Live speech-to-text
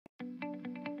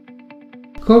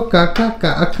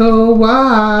Coca-Cola.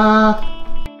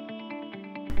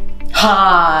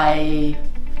 Hi.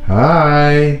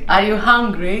 Hi. Are you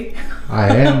hungry? I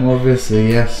am,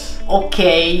 obviously, yes.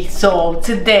 Okay, so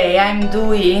today I'm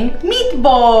doing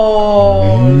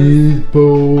meatballs.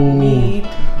 Meatballs.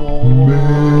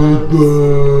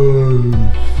 Meatballs.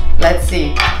 Let's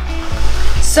see.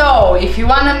 So, if you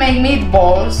want to make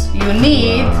meatballs, you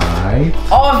need,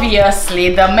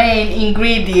 obviously, the main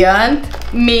ingredient,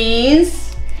 mince.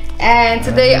 And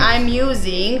today I'm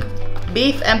using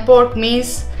beef and pork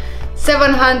mince,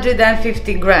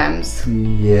 750 grams.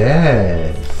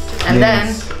 Yes. And then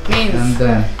mince. And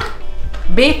then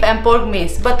beef and pork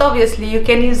mince. But obviously you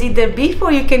can use either beef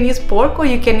or you can use pork or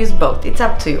you can use both. It's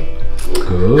up to you.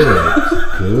 Good.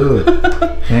 Good.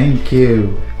 Thank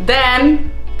you. Then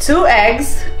 2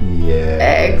 eggs. Yes.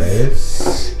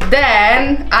 Eggs.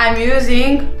 Then I'm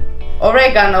using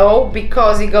oregano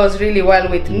because it goes really well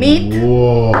with meat.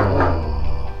 Whoa.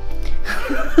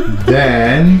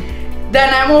 Then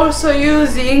I'm also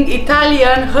using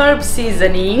Italian herb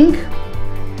seasoning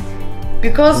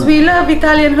because we love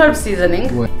Italian herb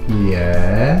seasoning.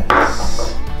 Yes.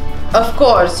 Of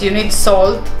course you need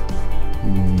salt.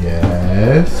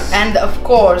 Yes. And of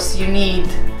course you need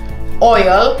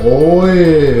oil.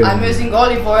 Oil. I'm using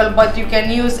olive oil, but you can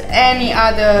use any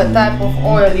other type of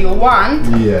oil you want.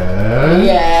 Yes.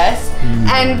 Yes.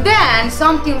 And then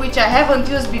something which I haven't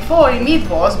used before in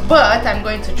meatballs, but I'm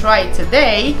going to try it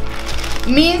today,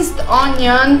 minced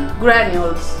onion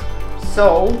granules.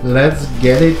 So let's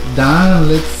get it done.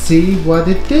 Let's see what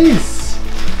it is.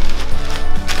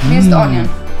 Minced onion.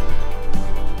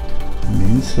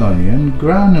 Minced onion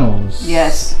granules.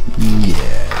 Yes.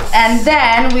 Yes. And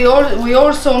then we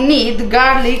also need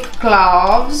garlic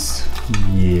cloves.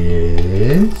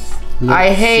 Yes.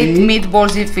 I hate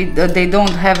meatballs if they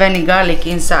don't have any garlic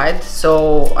inside.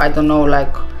 So I don't know,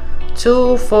 like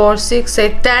 2, 4, 6,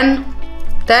 8, 10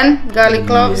 garlic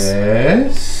cloves.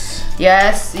 Yes.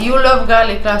 Yes, you love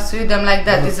garlic cloves, so eat them like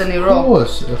that, isn't it, raw? Of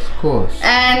course, of course.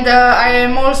 And I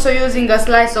am also using a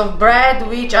slice of bread,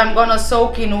 which I'm gonna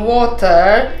soak in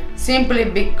water, simply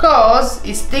because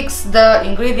it sticks the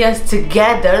ingredients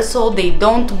together so they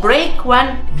don't break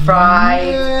when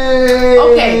fried. Yay.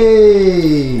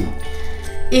 Okay.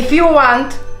 If you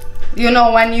want, you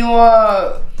know, when you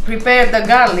prepare the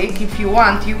garlic, if you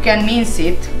want, you can mince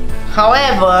it.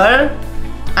 However,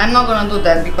 I'm not gonna do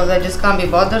that because I just can't be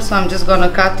bothered, so I'm just gonna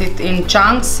cut it in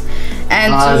chunks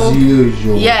and as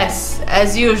usual. Yes,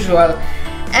 as usual.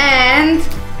 And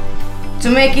to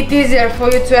make it easier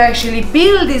for you to actually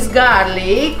peel this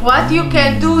garlic, what you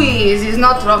can do is, it's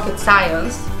not rocket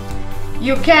science.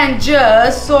 You can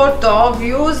just sort of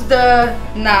use the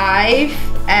knife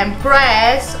and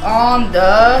press on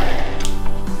the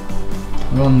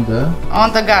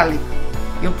garlic.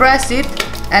 You press it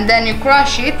and then you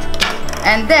crush it,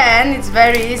 and then it's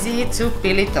very easy to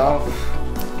peel it off.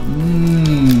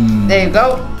 There you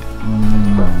go.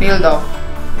 Peeled off.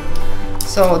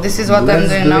 So this is what I'm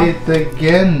doing now. Let's do it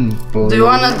again, please. Do you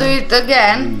want to do it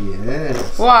again?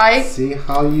 Yes. Why? See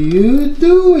how you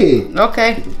do it.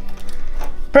 Okay.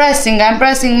 I'm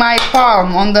pressing my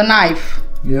palm on the knife.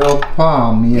 Your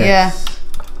palm, yes. Yeah.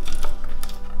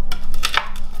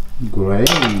 Great.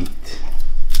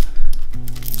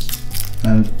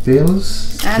 And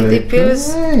peels. And it peels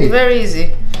away. very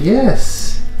easy.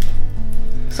 Yes.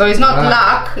 So it's not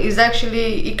luck, it's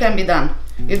actually, it can be done.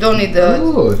 You don't need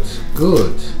Good,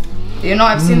 good. You know,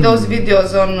 I've seen those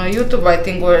videos on YouTube, I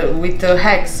think, where with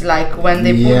hacks, like when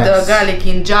they put the garlic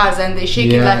in jars and they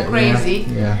shake it like crazy.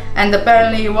 Yeah. And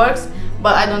apparently it works,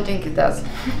 but I don't think it does.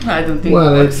 I don't think it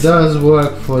works. It does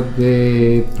work for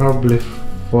probably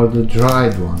for the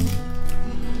dried one,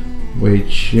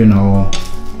 which, you know,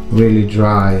 really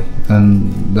dry,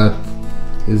 and that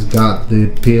is got the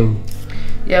peel.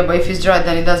 Yeah, but if it's dry,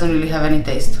 then it doesn't really have any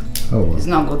taste. Oh well. It's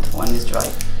not good when it's dry.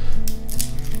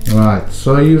 Right,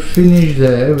 so you finish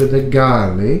there with the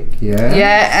garlic, yeah?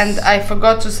 Yeah, and I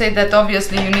forgot to say that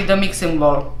obviously you need a mixing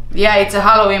bowl. Yeah, it's a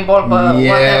Halloween bowl, but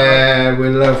yeah, we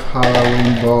love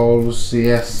Halloween bowls,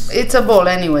 yes. It's a bowl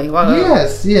anyway.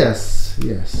 Yes, yes,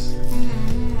 yes.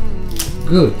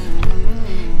 Good.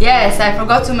 Yes, I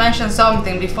forgot to mention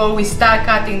something before we start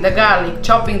cutting the garlic,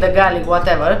 chopping the garlic,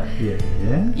 whatever. Yeah.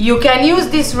 You can use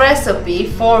this recipe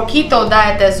for keto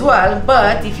diet as well,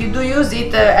 but if you do use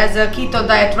it as a keto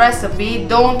diet recipe,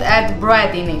 don't add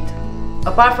bread in it.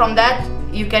 Apart from that,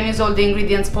 you can use all the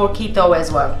ingredients for keto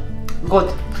as well.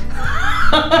 Good.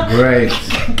 Great.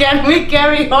 Can we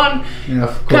carry on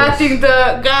cutting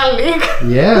the garlic?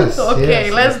 Yes. Okay,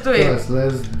 yes, let's do it.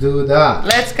 Let's do that.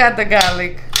 Let's cut the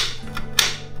garlic.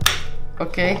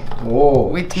 okay? Oh,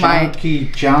 With chunky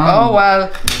chunk. Oh well,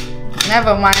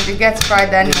 never mind. It gets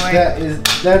fried anyway.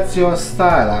 That's your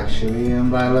style actually,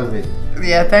 and I love it.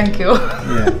 Yeah, thank you.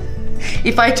 Yeah.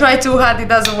 If I try too hard, it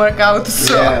doesn't work out.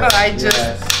 So Yes, I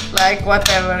just like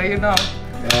whatever, you know.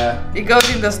 Yeah. It goes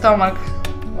in the stomach.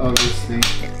 Obviously.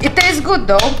 It tastes good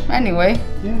though. Anyway,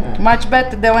 Yeah. much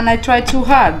better than when I try too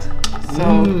hard. So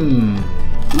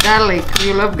garlic.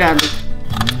 You love garlic.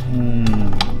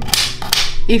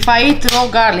 If I eat raw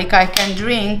garlic, I can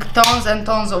drink tons and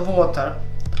tons of water.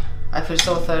 I feel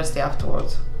so thirsty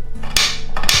afterwards.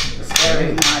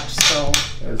 Very much so.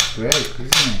 That's great,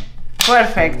 isn't it?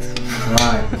 Perfect.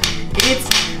 Right. It's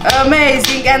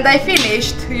amazing, and I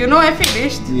finished. You know I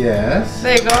finished. Yes.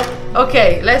 There you go.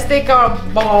 Okay, let's take our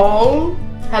bowl.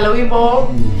 Halloween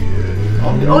bowl.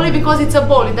 Yeah. Only because it's a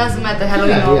bowl, it doesn't matter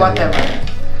Halloween or whatever.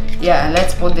 Yeah,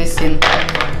 let's put this in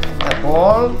the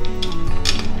bowl.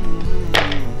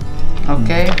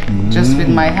 Okay, just with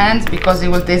my hands because it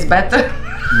will taste better.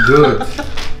 Good.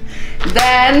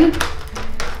 Then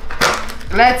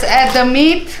let's add the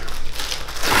meat.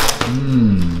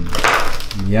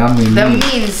 Yummy The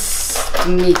meat. minced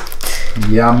meat.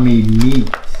 Yummy meat.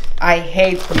 I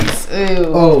hate this. Ew.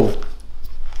 Oh.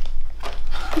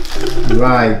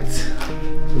 Right.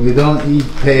 We don't eat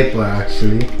paper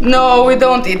actually. No, we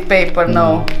don't eat paper,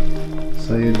 no.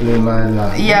 So you do like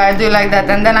that? Yeah, I do like that.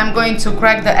 And then I'm going to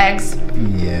crack the eggs.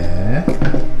 Yeah.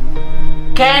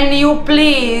 Can you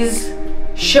please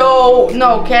show,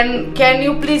 no, can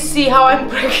you please see how I'm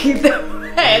cracking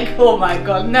the egg? Oh my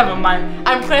god, never mind.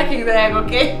 I'm cracking the egg,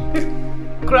 okay?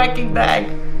 Cracking the egg.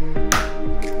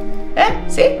 Eh,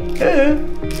 see?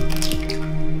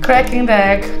 Cracking the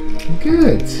egg.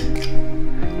 Good.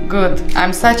 Good.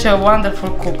 I'm such a wonderful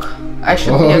cook. I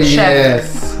should be Oh a chef.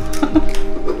 yes.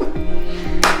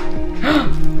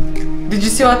 Did you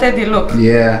see what I did? Look.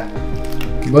 Yeah.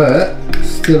 But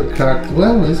still cracked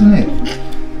well, isn't it?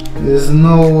 There's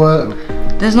no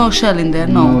There's no shell in there,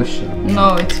 no. no shell.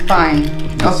 No, it's fine.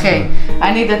 It's okay,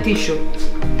 I need a tissue.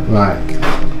 Right.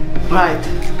 Right.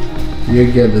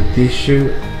 You get the tissue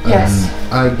Yes.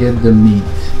 and I get the meat.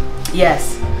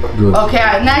 Yes. Good. Okay,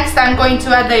 next I'm going to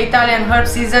add the Italian herb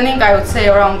seasoning. I would say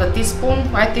around a teaspoon.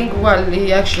 I think, well,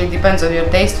 it actually depends on your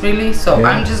taste really. So Yeah.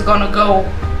 I'm just gonna go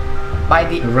by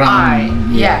the eye.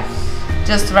 Random, Yeah. yes.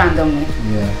 Just randomly.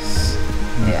 Yes.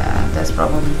 Yeah, that's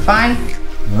probably fine.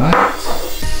 Right.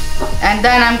 And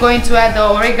then I'm going to add the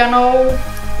oregano.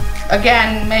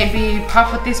 Again, maybe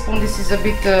half a teaspoon. This is a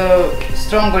bit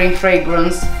stronger in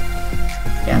fragrance.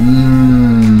 Yeah.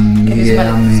 Mmm. Can you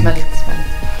smell it? Smell it, smell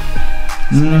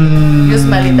it. You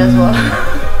smell it as well.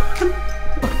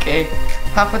 Okay.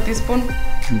 Half a teaspoon.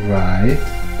 Right.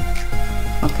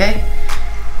 Okay.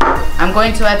 I'm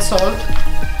going to add salt.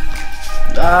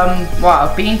 Wow,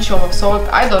 a pinch of salt.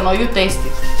 I don't know, you taste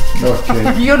it.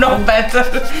 Okay. You know better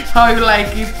how you like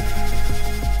it.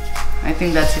 I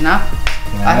think that's enough.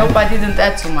 Right. I hope I didn't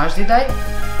add too much, did I?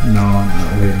 No,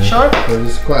 not really. Sure? Because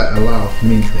there's quite a lot of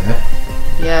meat there.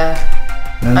 Yeah.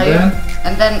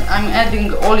 And then I'm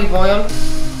adding olive oil.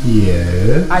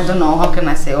 Yes. I don't know, how can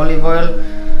I say olive oil?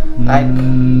 Like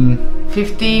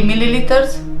 50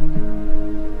 milliliters?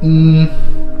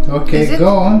 Okay, Is it?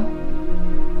 go on.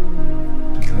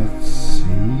 Let's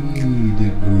see the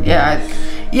good. Yeah.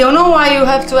 You know why you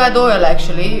have to add oil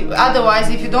actually? Otherwise,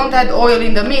 if you don't add oil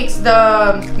in the mix,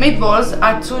 the meatballs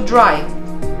are too dry.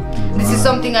 This is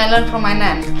something I learned from my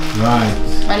nan.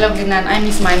 Right. My lovely nan. I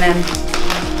miss my nan.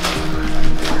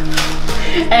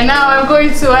 And now I'm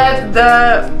going to add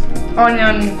the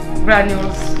onion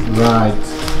granules. Right.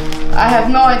 I have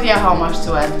no idea how much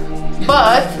to add,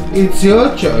 but It's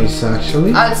your choice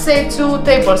actually. I'll say 2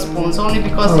 tablespoons only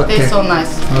because it tastes so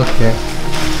nice. Okay.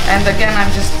 And again,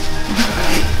 I'm just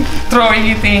throwing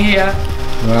it in here.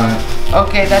 Right.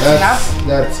 Okay, that's enough.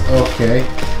 That's okay.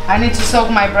 I need to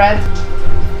soak my bread.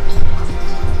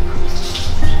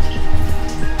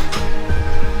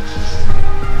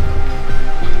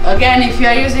 Again, if you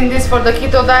are using this for the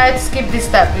keto diet, skip this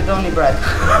step, you don't need bread.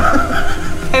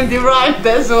 And it rhymed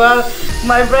as well.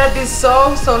 My bread is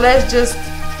soaked, so let's just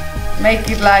make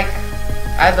it like,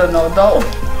 I don't know, dough.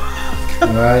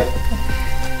 Right.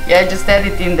 Yeah, just add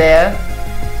it in there.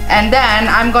 And then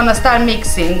I'm gonna start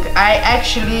mixing. I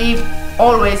actually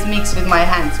always mix with my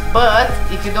hands, but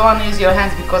if you don't want to use your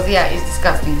hands, because yeah, it's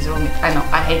disgusting, it's raw meat, I know,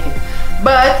 I hate it,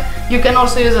 but you can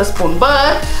also use a spoon,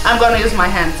 but I'm gonna use my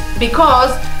hands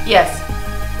because yes,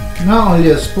 Not only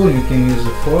a spoon, you can use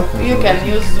a fork. you can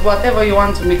use whatever you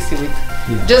want to mix it with.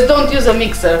 Yeah. Just don't use a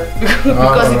mixer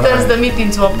because it turns the meat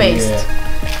into a paste. Yeah.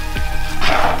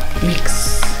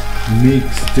 Mix. Mix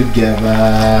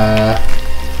together.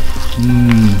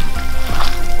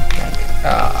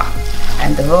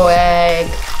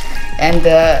 and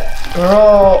the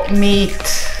raw meat,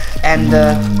 and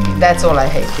that's all I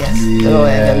hate. Yes, the raw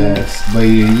egg and the meat. But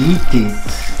you eat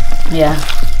it. Yeah.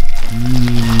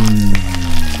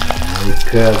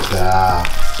 Look at that.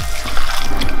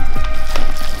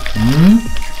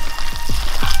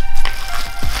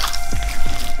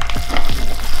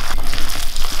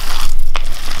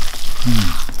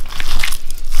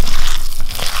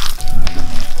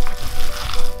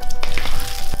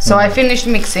 So I finished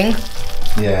mixing.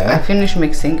 Yeah. I finished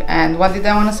mixing, and what did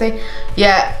I want to say?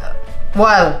 Yeah,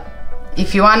 well,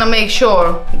 if you want to make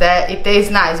sure that it tastes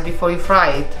nice before you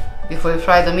fry it, before you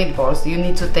fry the meatballs, you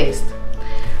need to taste.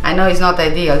 I know it's not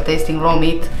ideal tasting raw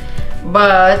meat,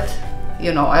 but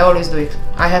you know, I always do it.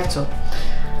 I have to.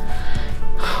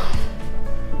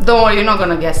 Don't worry, you're not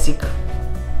gonna get sick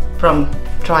from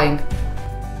trying.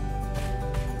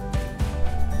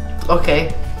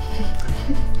 Okay.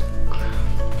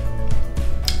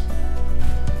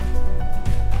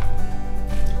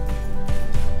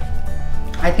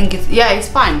 I think it's, yeah, it's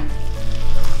fine.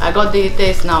 I got the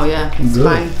taste now, yeah, it's good,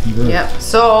 fine. Good. Yeah,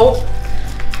 so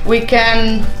we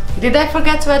can, did I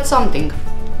forget to add something?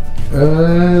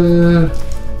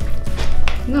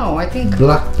 No, I think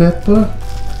black pepper.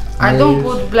 I don't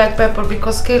put black pepper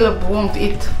because Caleb won't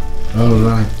eat. Oh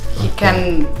right. He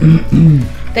can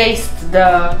taste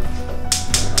the,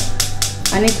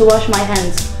 I need to wash my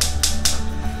hands.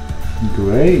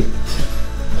 Great.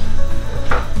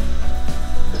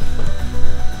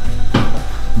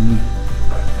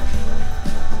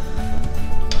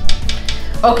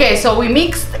 Okay, so we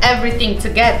mixed everything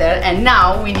together, and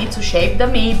now we need to shape the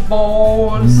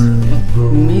meatballs.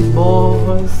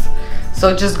 Meatballs.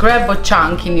 So just grab a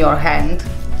chunk in your hand.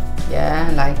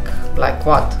 Yeah, like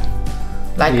what?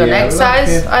 Like an egg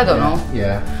size? I don't know.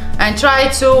 Yeah. And try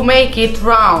to make it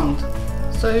round.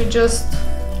 So you just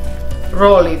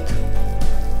roll it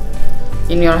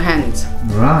in your hands.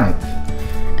 Right.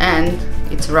 And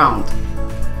it's round.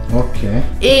 Okay.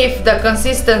 If the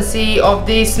consistency of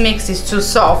this mix is too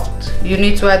soft, you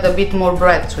need to add a bit more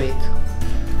bread to it.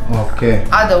 Okay.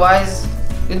 Otherwise,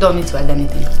 you don't need to add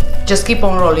anything. Just keep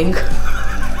on rolling.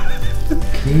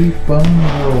 Keep on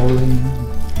rolling.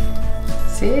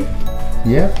 See?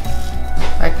 Yep.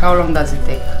 Like how long does it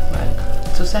take?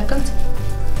 Like 2 seconds?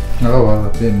 Oh, well, a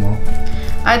bit more.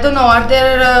 I don't know, are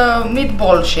there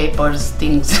meatball shapers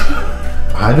things?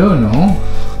 I don't know.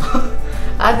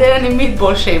 Are there any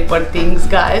meatball shaper things,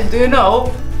 guys? Do you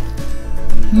know?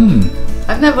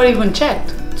 I've never even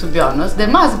checked, to be honest. There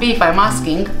must be if I'm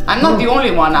asking. I'm not the only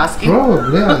one asking.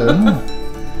 Probably, I don't know.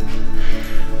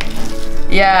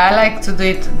 Yeah, I like to do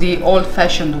it the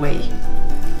old-fashioned way.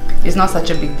 It's not such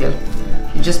a big deal.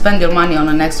 You just spend your money on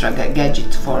an extra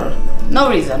gadget for no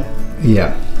reason.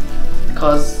 Yeah.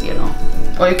 Because, you know,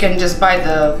 or you can just buy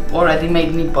the already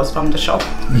made meatballs from the shop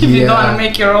if you don't want to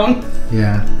make your own.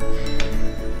 Yeah.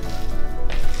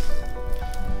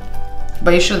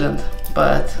 But you shouldn't,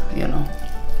 but you know.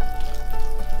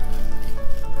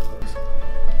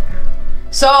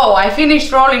 So I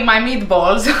finished rolling my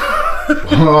meatballs.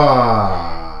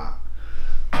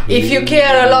 If you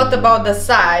care a lot about the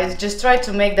size, just try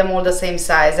to make them all the same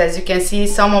size. As you can see,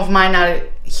 some of mine are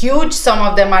huge, some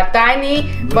of them are tiny.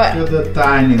 Look at the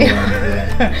tiny one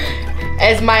there.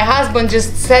 As my husband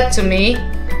just said to me,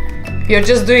 you're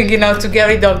just doing it now to get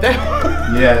rid of them.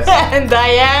 Yes. And I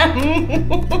am.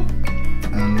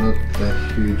 And look at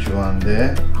the huge one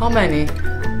there. How many?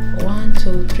 1,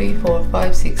 2, 3, 4,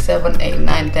 5, 6, 7, 8,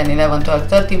 9, 10, 11, 12,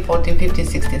 13, 14, 15,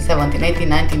 16, 17, 18,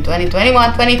 19, 20,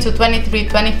 21, 22, 23,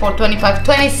 24, 25,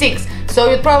 26. So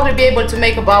you'd probably be able to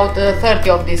make about 30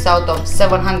 of this out of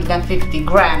 750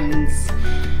 grams.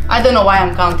 I don't know why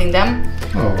I'm counting them.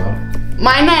 Oh well.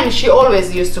 My nan, she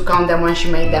always used to count them when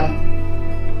she made them.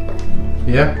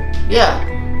 Yeah? Yeah,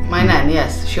 my nan,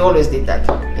 yes, she always did that.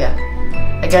 Yeah.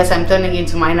 I guess I'm turning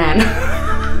into my nan.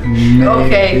 Maybe.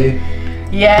 Okay.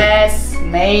 Yes,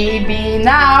 maybe.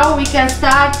 Now we can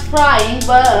start frying,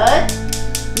 but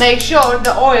make sure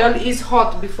the oil is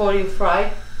hot before you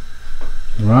fry.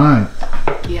 Right.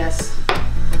 Yes.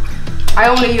 I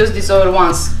only used this oil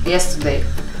once yesterday,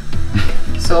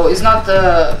 so it's not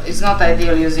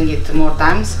ideal using it more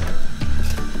times.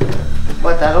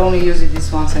 But I'll only use it this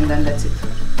once, and then that's it.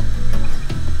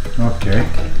 Okay.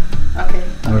 Okay.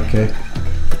 Okay.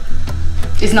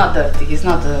 It's not dirty. It's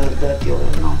not a dirty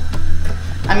oil, no.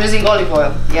 I'm using olive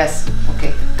oil. Yes.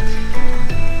 Okay.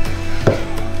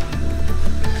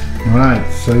 Right.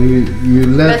 So you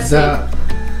let Let's that.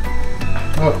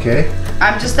 Okay.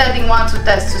 I'm just adding one to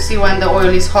test to see when the oil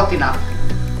is hot enough.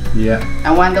 Yeah.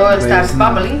 And when the oil Wait, starts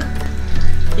bubbling.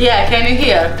 Yeah. Can you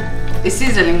hear? It's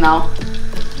sizzling now.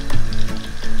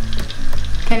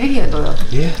 Can you hear the oil?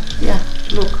 Yeah. Yeah,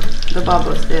 look, the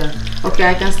bubbles there. Okay,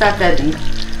 I can start adding.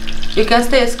 You can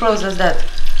stay as close as that.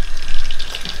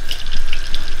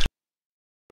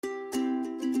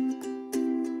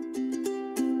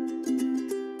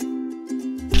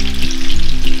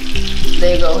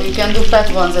 There you go, you can do fat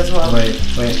ones as well. Wait.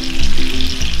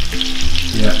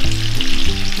 Yeah.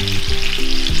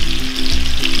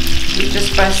 You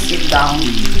just press it down.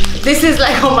 This is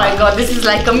like, oh my god, this is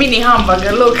like a mini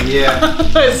hamburger, look. Yeah.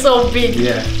 It's so big.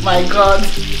 Yeah. My god.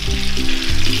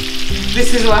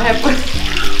 This is what happens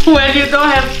when you don't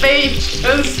have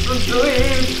patience to do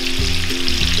it.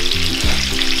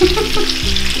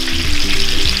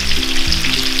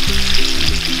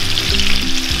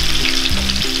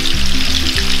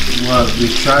 Well, we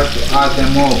try to add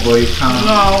them all, but you can't.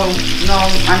 No,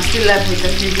 I'm still left with the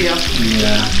video.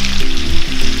 Yeah.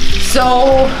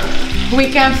 So we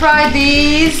can fry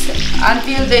these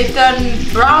until they turn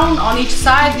brown on each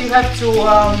side. You have to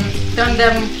turn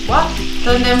them, what?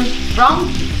 Turn them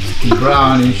brown?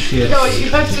 Brownish, yes. No, you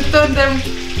have to turn them.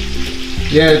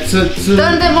 Yeah,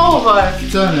 Turn them over.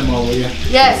 Turn them over, yeah.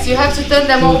 Yes, you have to turn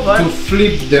them over. To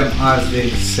flip them, as they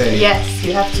say. Yes,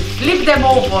 you have to flip them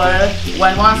over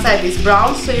when one side is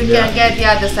brown, so you can get the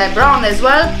other side brown as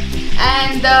well.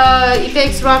 And it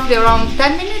takes roughly around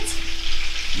 10 minutes.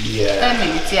 Yeah. 10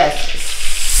 minutes, yes.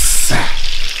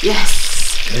 Yes.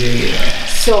 Yeah.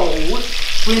 So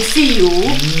we'll see you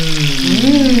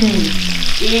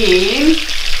in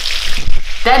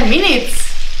 10 minutes.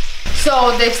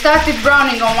 So they've started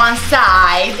browning on one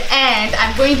side, and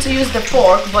I'm going to use the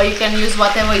fork, but you can use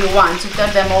whatever you want to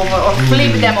turn them over or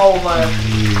flip them over.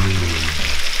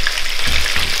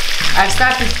 I've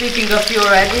started flipping a few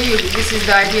already. This is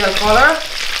the ideal color.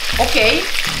 Okay.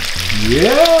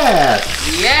 Yes.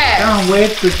 Yes. Can't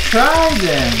wait to try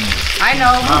them. I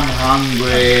know. I'm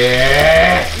hungry.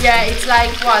 Yeah, it's like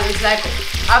what? It's like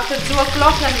after 2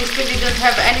 o'clock and we still didn't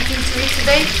have anything to eat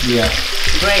today? Yeah.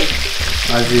 Great.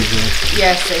 As usual.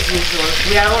 Yes, as usual.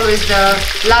 We are always the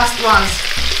last ones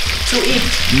to eat.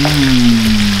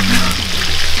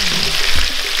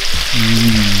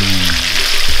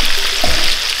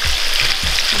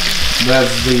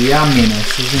 That's the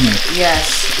yumminess, isn't it?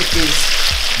 Yes, it is.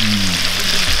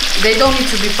 They don't need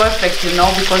to be perfect, you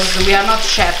know, because we are not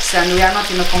chefs and we are not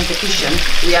in a competition.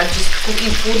 We are just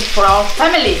cooking food for our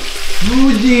family.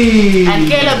 Foodie! And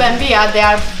Caleb and Bia,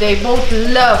 they both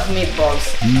love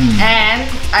meatballs. And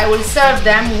I will serve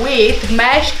them with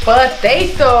mashed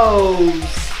potatoes.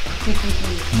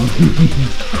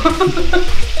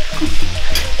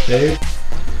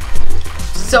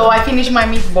 So I finished my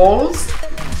meatballs,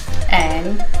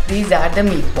 and these are the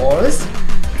meatballs.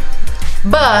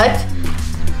 But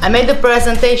I made a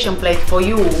presentation plate for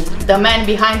you, the man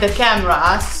behind the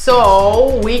camera,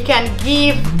 so we can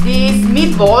give these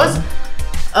meatballs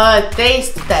a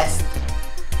taste test.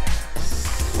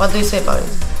 What do you say about it?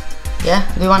 Yeah?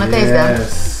 Do you want to taste them?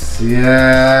 Yes.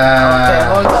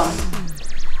 Yeah. Okay, hold on.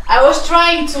 I was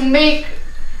trying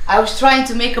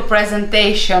to make a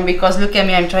presentation because look at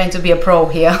me, I'm trying to be a pro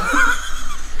here.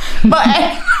 But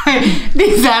anyway,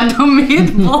 these are the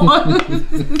meatballs.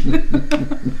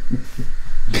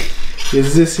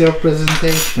 Is this your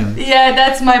presentation? Yeah,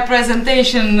 that's my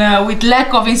presentation with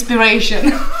lack of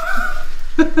inspiration.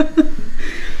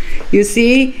 You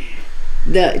see,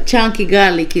 the chunky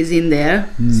garlic is in there.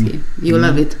 See, you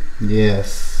love it.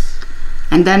 Yes.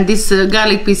 And then this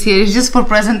garlic piece here is just for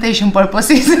presentation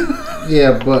purposes.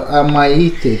 Yeah, but I might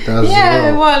eat it as well.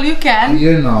 Yeah, well, you can.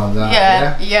 You know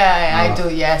that. Yeah, I do.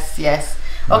 Yes.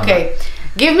 Okay,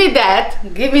 give me that.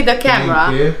 Give me the camera.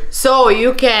 Thank you. So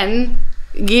you can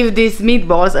give these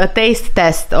meatballs a taste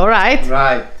test. All right.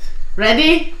 Right.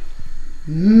 Ready?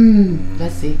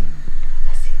 Let's see.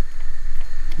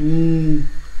 Do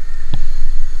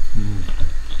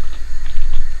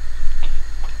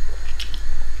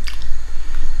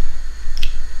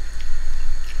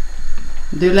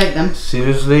you like them?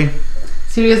 Seriously?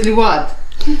 Seriously, what?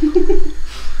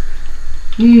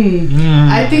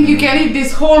 I think you can eat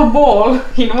this whole bowl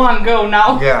in one go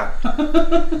now. Yeah.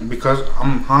 Because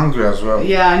I'm hungry as well.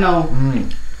 Yeah, I know.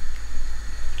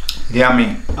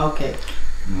 Yummy. Okay.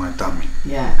 In my tummy.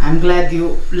 Yeah, I'm glad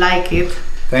you like it.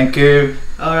 Thank you.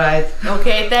 Alright.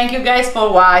 Okay, thank you guys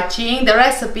for watching. The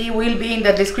recipe will be in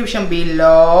the description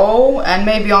below and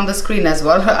maybe on the screen as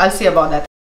well. I'll see about that.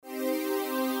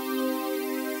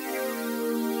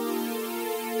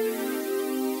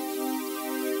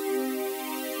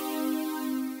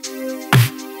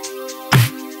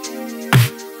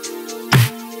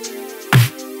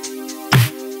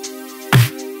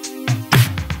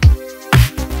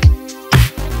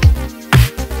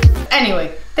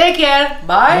 Anyway, Take care.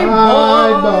 Bye.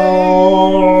 Bye.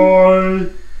 Bye.